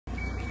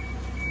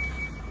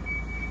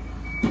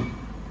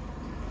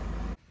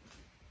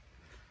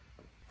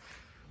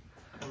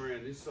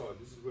this side.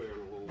 This is where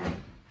it'll all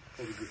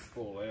probably just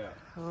fall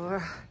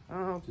out.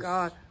 Oh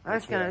God. I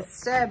was going to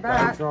stab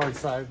back. Don't try and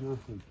save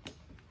nothing.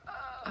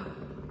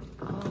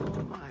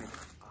 Oh my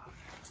God.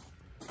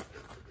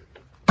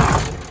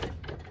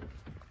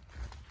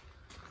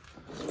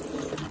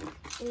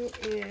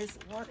 It is,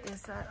 what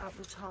is that up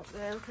the top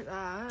there? Look at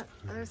that.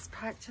 There's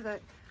packed to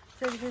that.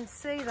 So you can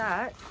see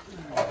that.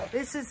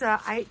 This is a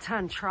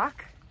 8-ton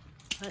truck.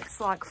 It's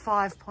like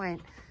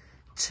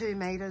 5.2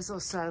 meters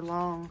or so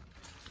long.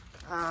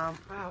 Wow,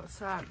 what's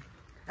that?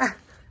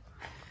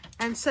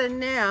 And so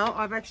now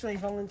I've actually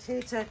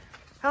volunteered to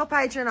help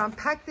Adrian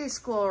unpack this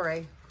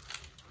glory.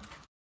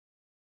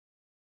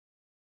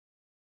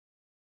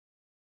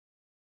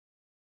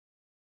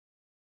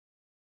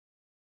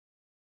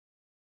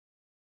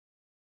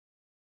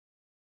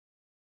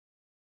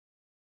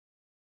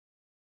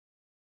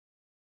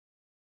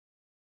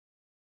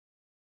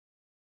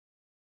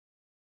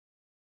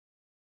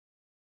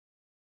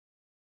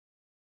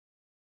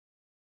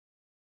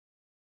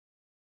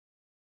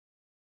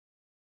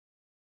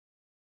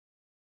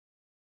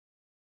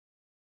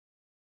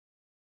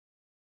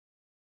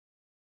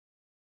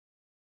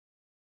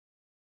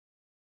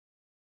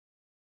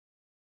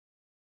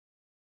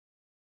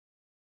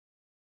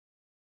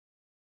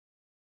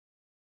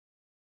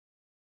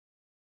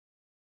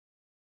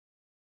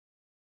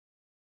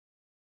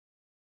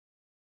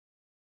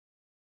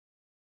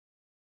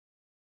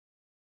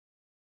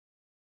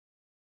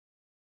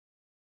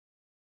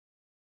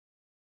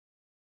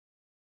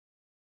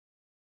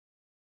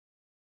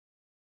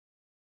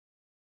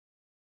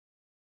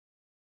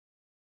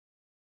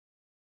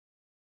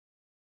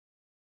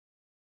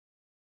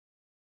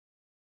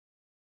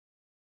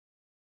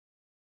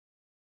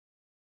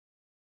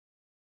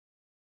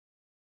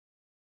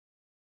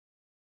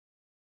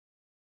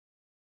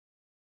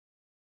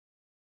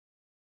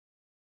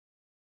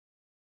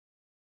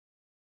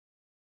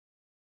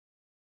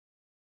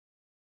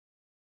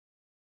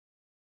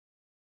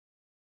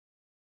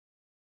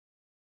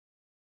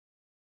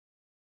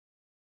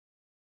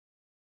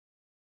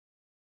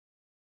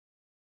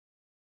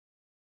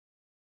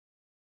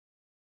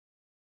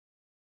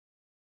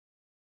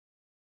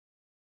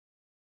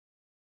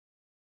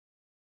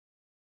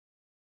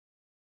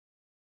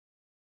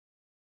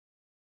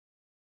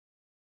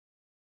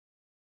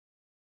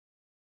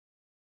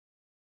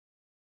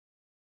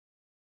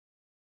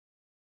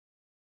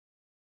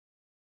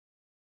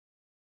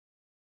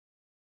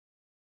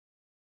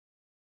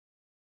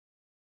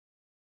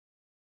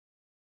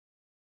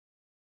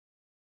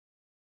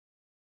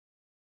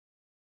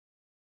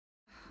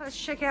 Let's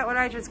check out what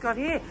Adrian's got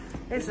here.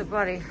 There's a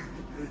bloody...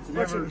 It's an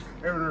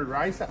Evinrude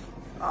Racer.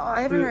 Oh,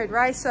 Evinrude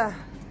Racer.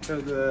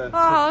 So the,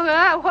 oh, look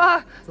at that.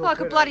 Wow,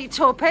 like a bloody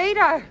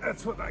torpedo.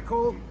 That's what they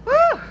call them.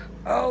 Woo!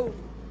 Oh.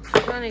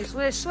 On his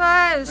list.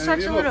 Wow, there's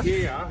such a little...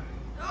 Here,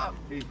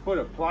 he put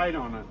a plate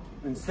on it.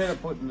 Instead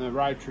of putting the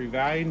rotary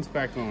vanes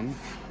back on,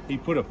 he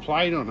put a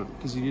plate on it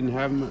because he didn't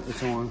have them at the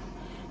time.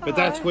 But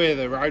that's where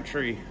the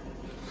rotary,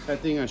 that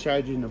thing I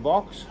showed you in the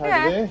box over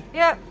there.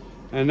 Yep.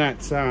 And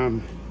that's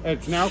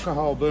it's an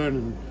alcohol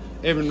burning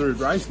Evinrude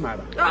race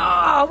matter.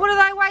 Oh, what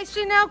are they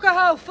wasting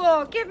alcohol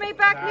for? Give me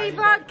back me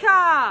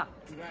vodka.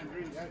 You don't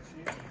drink that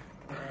shit.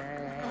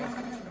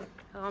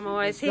 I'm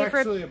always it's here for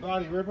actually a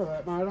bloody ripper,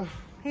 that motor.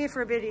 Here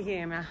for a bit of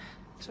humour.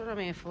 That's what I'm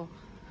here for.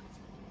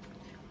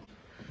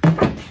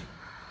 Oh,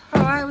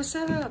 hey, what's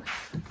that?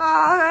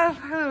 Oh,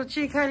 a little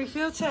G-Cody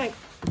fuel tank.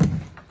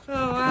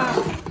 Oh,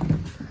 wow.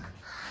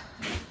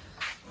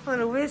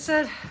 Little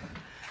wizard.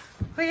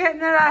 We're getting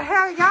to that. How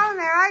are you going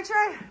there,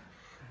 Adrian?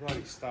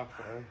 Bloody stuff,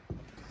 though.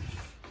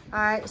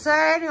 Alright, so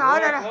anyway, I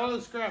don't know. A lot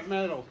of scrap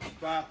metal,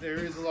 but there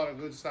is a lot of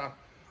good stuff.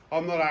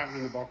 I'm not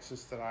opening the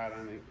boxes today, I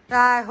don't think.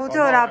 No, we'll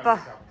do it up.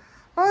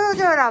 We'll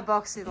do it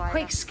unboxing later.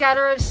 Quick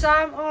scatter of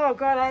some. Oh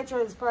God,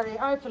 Adrian's bloody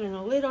opening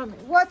a lid on me.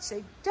 What's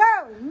he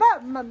doing?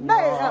 Mamma mia!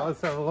 Oh,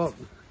 let's have a look.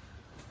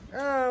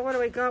 Oh, what do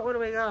we got? What do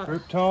we got?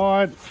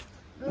 Riptide.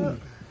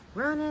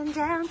 Running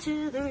down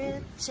to the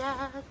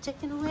riptide,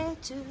 taking away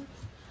to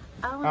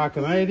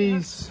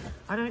Archimedes.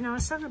 I don't know a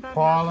song about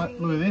Pilot.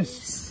 Look at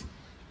this.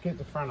 Get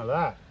the front of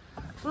that.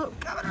 Look,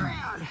 coming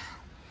around.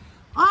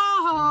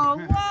 Oh,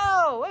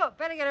 whoa, whoa,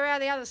 better get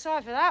around the other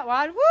side for that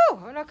one. Woo,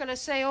 we're not going to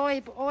see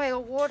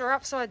oil water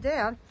upside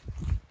down.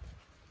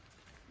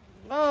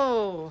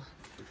 Oh,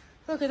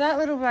 look at that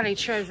little bloody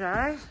treasure,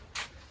 eh?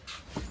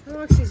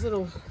 Look at his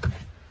little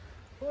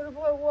water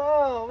boy.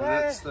 Whoa, and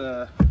that's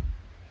the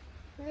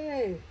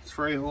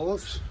 3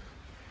 horse.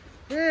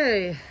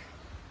 Hey.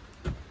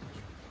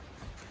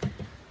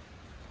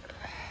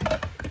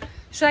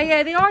 So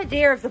yeah, the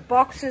idea of the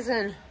boxes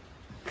and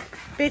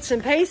bits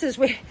and pieces,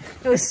 it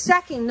was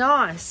stacking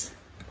nice.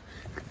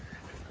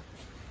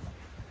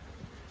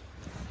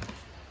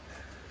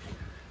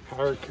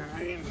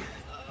 Hurricane.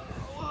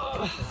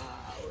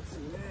 What's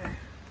in there?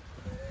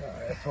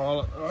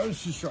 Pilot. Oh,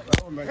 let's just shot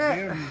that one back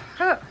down.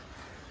 Have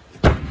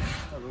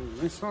a look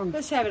at this one.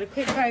 Let's have it a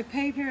quick go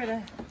peep here at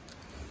a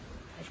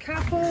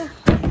couple.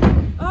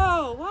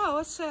 Oh, wow,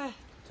 what's that?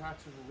 Touch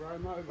of a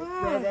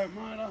rowboat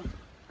motor.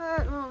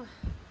 Well,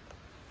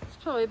 it's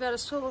probably about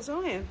as tall as I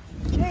am.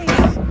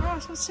 Jeez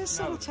Christ, what's this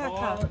little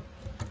tucker?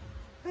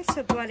 That's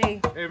a bloody...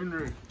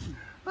 Evanroot.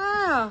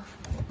 Wow.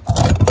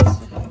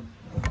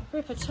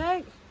 Ripper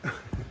tank.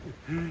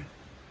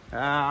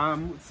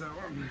 What's that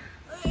one?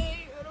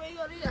 Hey, what do we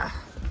got here?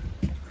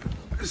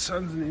 This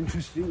one's an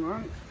interesting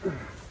one.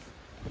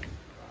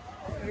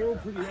 They're all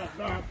pretty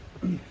up.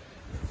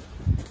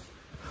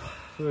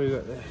 So we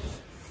got there.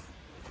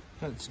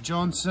 That's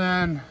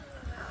Johnson.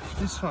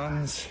 This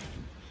one's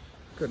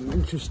got an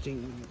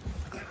interesting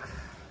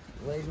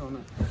leg on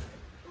it.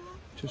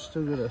 Just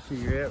still got to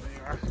figure out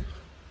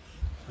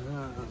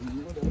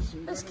what else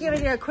Let's give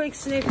it a quick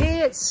snip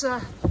here. It's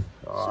yeah.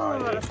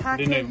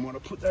 Didn't even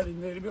want to put that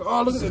in there to be.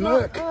 Oh, look at the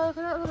mark. Oh, look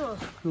at that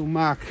little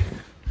mark.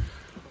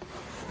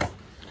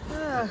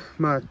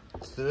 Mark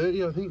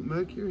 30, I think,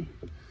 mercury.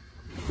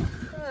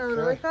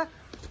 Little ripper.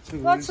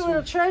 Lots of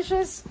little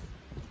treasures.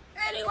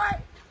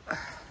 Anyway.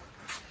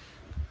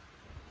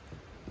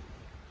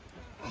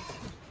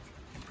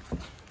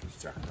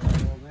 Just chuck it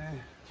right on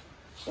there.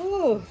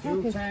 Ooh,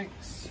 fuel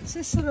tanks. It's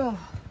this little.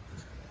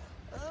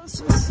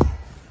 There's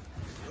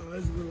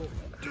a little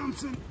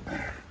Johnson.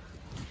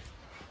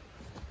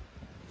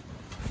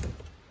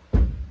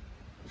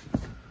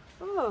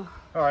 Oh.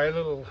 Alright, a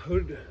little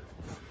hood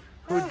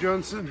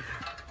Johnson.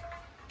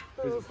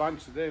 There's a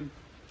bunch of them.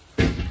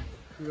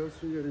 What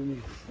else we got in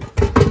here?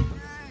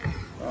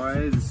 Oh,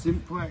 there's a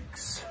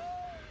simplex.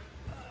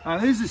 Oh,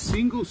 there's a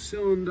single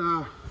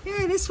cylinder.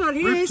 Yeah, this one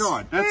here is.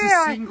 Riptide. That's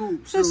a single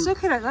cylinder. Just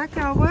look at it, that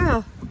go,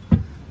 wow.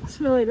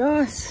 It's really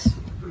nice.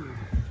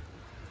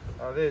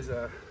 Oh, there's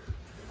a,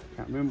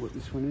 can't remember what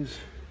this one is.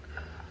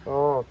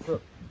 Oh,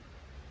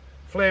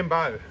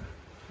 flambeau.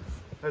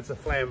 That's a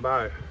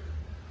flambeau.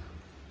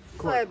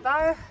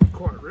 Flambeau.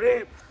 Quite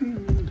rare.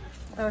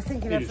 I was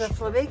thinking of the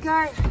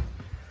flamingo.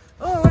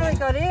 Oh, what have we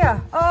got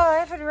here?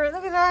 Oh, Evanroot,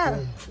 look at that.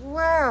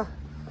 Wow.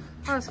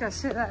 I'm just going to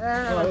sit that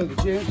there. Oh, look at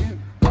the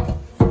champion.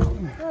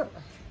 Oh,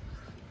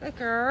 look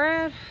her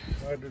around.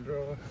 Hard to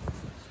draw.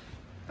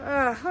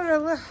 Oh,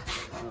 look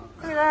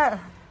at that.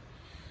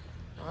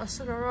 I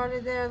sort of right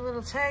in there, a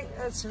little tank.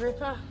 That's a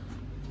ripper.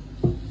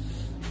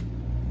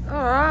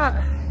 All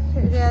right,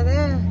 get it down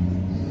there.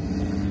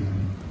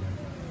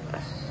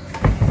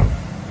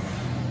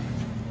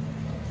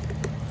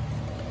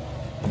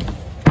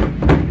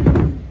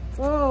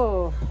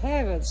 Oh,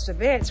 heavens to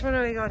bits. What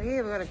have we got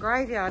here? We've got a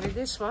graveyard in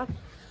this one.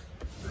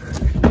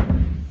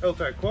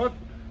 Alto quad.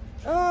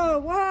 Oh,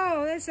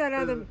 wow, there's that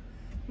other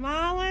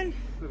marlin.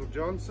 Little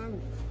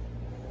Johnson.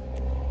 I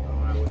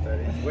don't know what that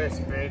is.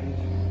 West Bend.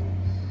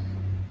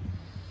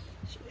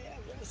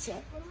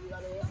 What have we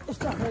got here? We've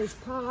got these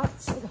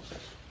parts.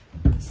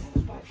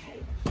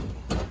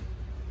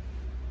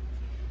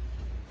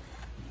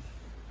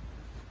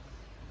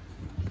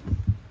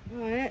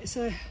 Oh, yeah,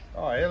 so.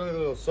 Oh, yeah, look at the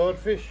little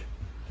swordfish.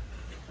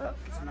 Oh.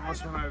 It's a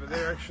nice one over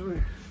there,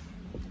 actually.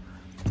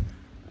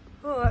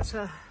 Oh, that's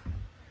a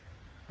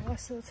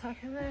nice little tuck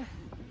in there.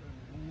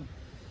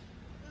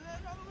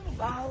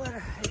 Marlin.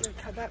 I didn't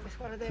come back with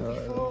one of them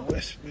before.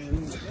 West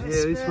Bend. Yeah,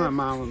 this one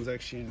Marlin's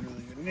actually in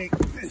really good nick.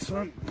 This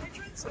one.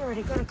 It's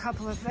already got a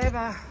couple of them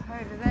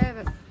over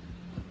there, but.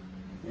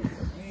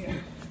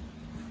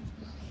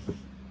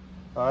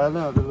 Oh,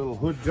 no, the little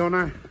hood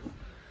Jono.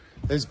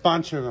 There's a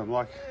bunch of them.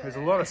 Like, there's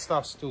a lot of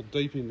stuff still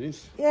deep in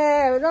this.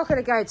 Yeah, we're not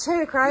going to go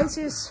too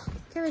crazy.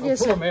 Give it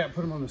pull them out,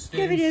 put them on the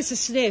stand. Give it just a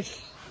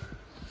sniff.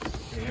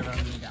 Yeah,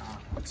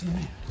 what's in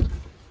there?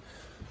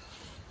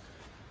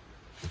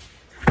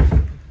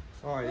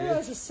 Oh, yeah. Oh,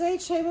 there's a sea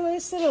cheever,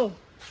 this little.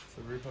 It's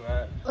a rip of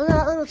that. Look at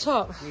that little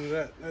top. Look at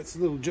that. That's a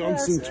little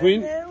Johnson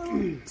twin.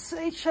 Little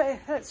sea cheever.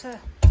 That's a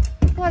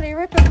bloody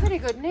ripper. Pretty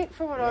good nick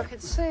from what I can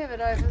see of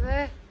it over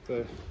there.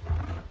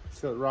 It's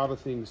got rubber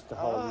things to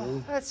hold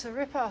in. That's a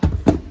ripper.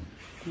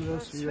 What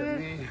else we got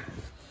there?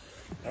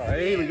 Oh,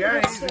 here we go.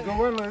 Here's a good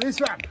one. Look at this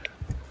one.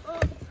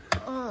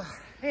 Oh,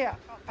 here.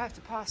 I have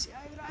to pass you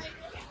over there.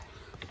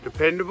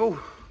 Dependable.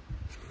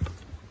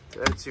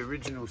 That's the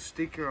original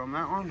sticker on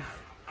that one.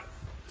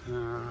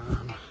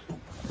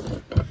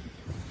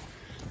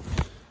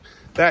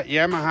 That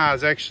Yamaha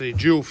is actually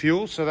dual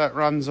fuel, so that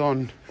runs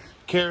on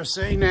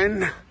kerosene,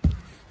 and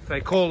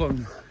they call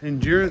them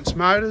endurance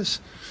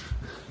motors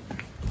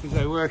because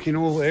they work in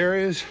all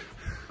areas.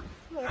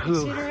 Well, that's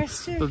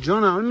interesting. Little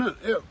Jono, isn't it?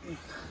 Yep.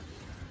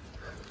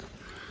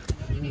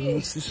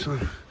 What's this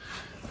one?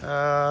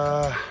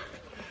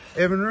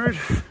 Evanroot.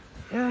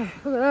 Yeah,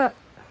 look at that.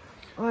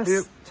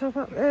 Nice top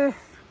up there.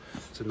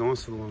 It's a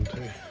nice little one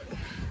too.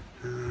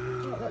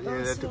 Yeah,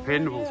 that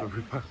Dependable's a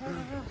ripper.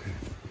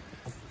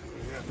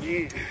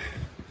 Yeah.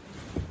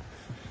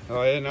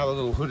 Oh yeah, another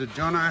little hooded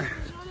Jono.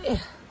 Yeah.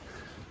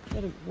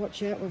 Gotta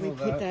watch out when we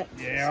put that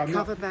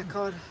cover back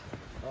on.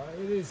 Oh,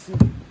 it is.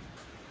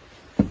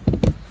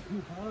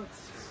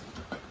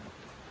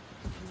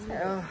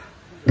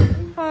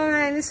 Oh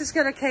man, this is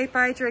going to keep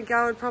Adrian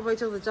going probably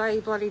till the day he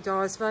bloody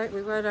dies, mate.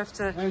 We won't have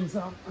to.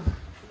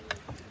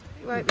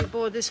 We won't be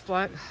bored this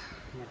bloke.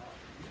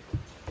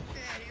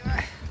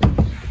 Anyway.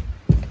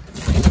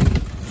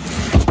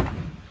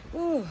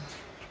 Ooh.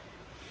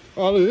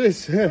 Oh, look at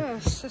this. Oh,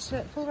 it's just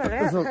pull that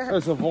out.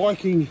 That's a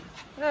Viking.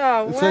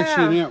 Oh, It's wow.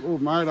 actually an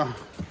outboard motor.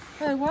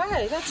 No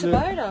way, that's a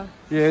motor.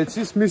 Yeah, it's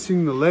just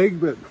missing the leg,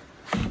 but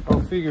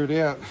I'll figure it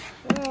out.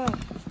 Oh.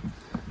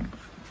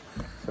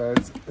 So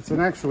it's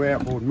an actual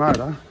outboard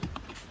motor.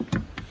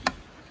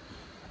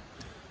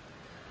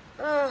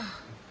 Oh.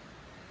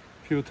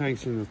 Fuel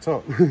tank's in the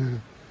top.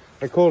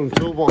 They call them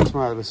toolbox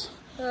motors.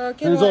 Oh,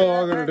 And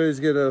all I got to do is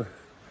get a...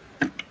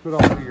 But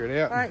I'll figure it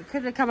out. I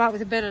couldn't have come up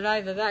with a better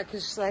name than that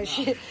because like,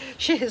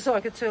 she is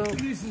like a tool.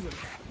 This is a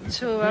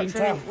Tool up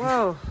there.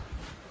 Whoa.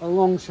 A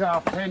long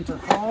shaft Penta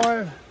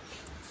 5.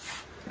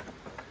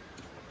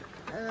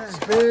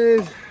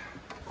 Spares.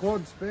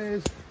 Quad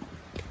spares.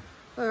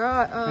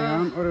 Alright. Hang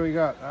on, what do we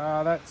got?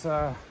 That's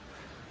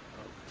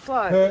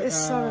Float.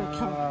 It's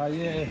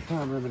yeah,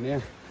 can't remember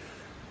now.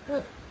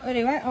 Well,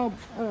 anyway, I'll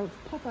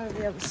pop over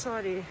the other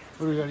side here.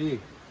 What do we got here?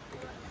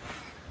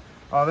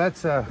 Oh,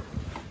 that's a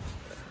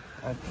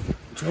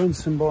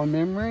Johnson by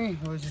memory.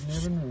 Or is it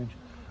Nevin?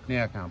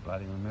 Now I can't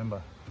bloody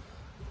remember.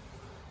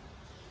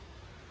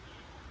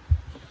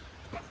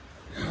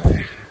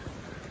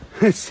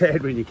 It's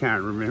sad when you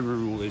can't remember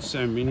them all. There's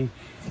so many.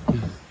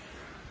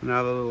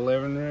 Another little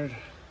 11 red.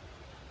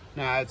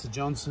 No, it's a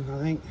Johnson, I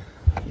think.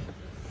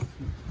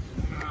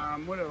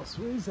 What else?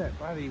 Where's that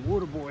bloody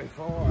Waterboy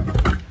 5?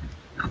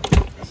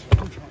 That's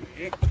what I'm trying to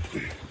get.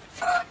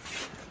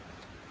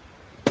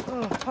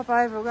 Oh, pop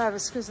over, we'll go over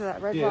because of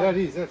that red one.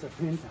 Yeah, that's a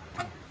Penta.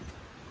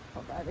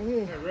 Pop over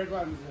here. The red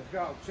one's a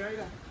gold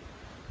cheetah.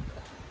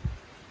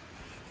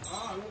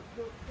 Oh,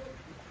 look.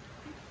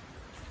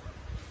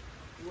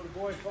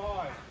 Waterboy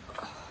 5.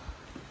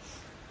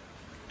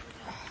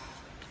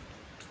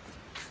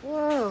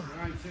 Whoa.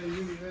 I ain't seen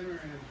any of them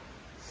around.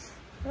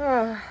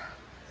 Oh,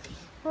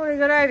 what do we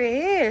got over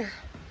here?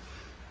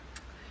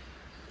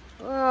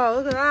 Oh,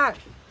 look at that.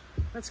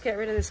 Let's get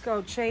rid of this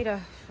gold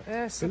cheetah.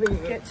 So we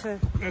can get to...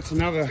 That's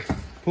another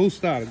pull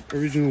starter,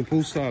 original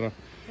pull starter.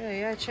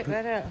 Yeah, check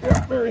that out.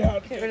 Yeah, very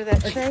hard. Get rid of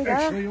that cheetah.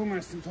 Actually,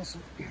 almost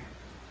impossible.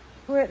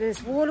 We're at this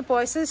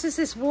Waterboy. So this is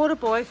this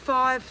Waterboy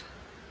 5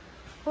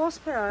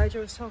 horsepower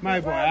Adrian was talking Made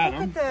about. by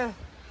Adam. Look at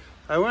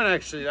They weren't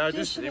actually, they were the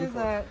just an addition of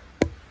import. that.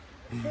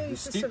 The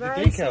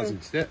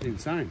decals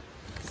insane.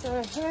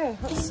 So yeah,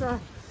 let's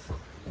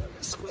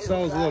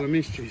Solves a lot of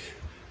mysteries.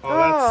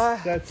 Oh,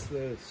 that's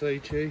the Sea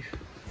Chief.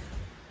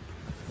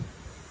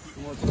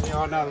 And what's in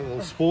the another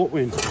little sport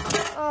wind.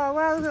 Oh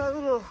wow, look at that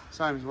little...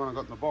 Same as one I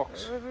got in the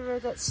box.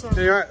 That's,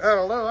 Anyway,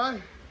 that'll do, eh?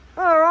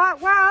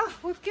 Alright, well,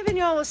 we've given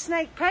you all a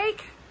sneak peek.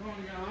 Time to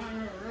go home,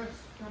 have a rest,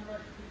 come back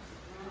and fix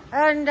it.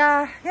 And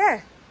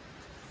yeah,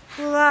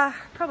 we'll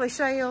probably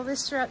show you all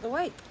this throughout the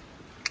week.